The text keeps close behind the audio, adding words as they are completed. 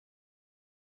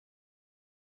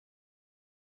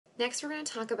Next, we're going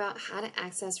to talk about how to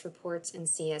access reports in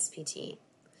CSPT.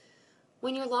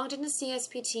 When you're logged into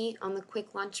CSPT, on the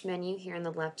Quick Launch menu here on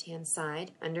the left-hand side,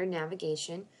 under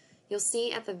Navigation, you'll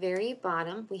see at the very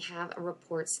bottom we have a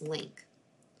Reports link.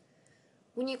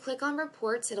 When you click on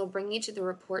Reports, it'll bring you to the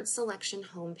Report Selection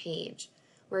home page,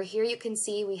 where here you can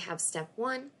see we have Step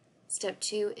 1, Step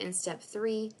 2, and Step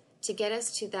 3 to get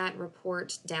us to that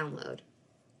report download.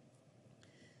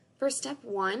 For Step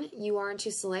 1, you are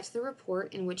to select the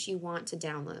report in which you want to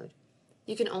download.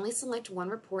 You can only select one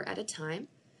report at a time,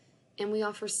 and we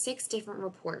offer 6 different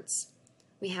reports.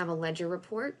 We have a ledger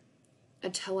report,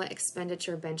 a TOA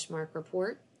expenditure benchmark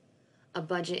report, a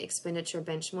budget expenditure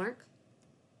benchmark,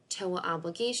 TOA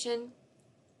obligation,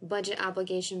 budget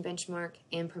obligation benchmark,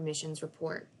 and permissions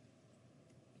report.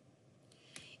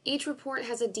 Each report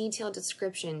has a detailed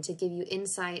description to give you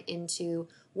insight into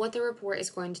what the report is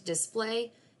going to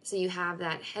display, so you have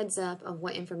that heads up of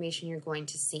what information you're going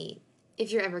to see.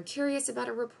 If you're ever curious about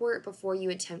a report before you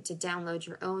attempt to download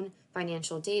your own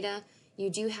financial data,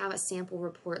 you do have a sample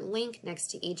report link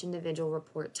next to each individual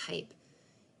report type.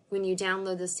 When you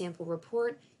download the sample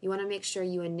report, you want to make sure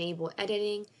you enable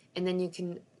editing, and then you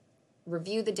can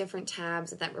review the different tabs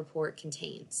that report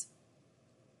contains.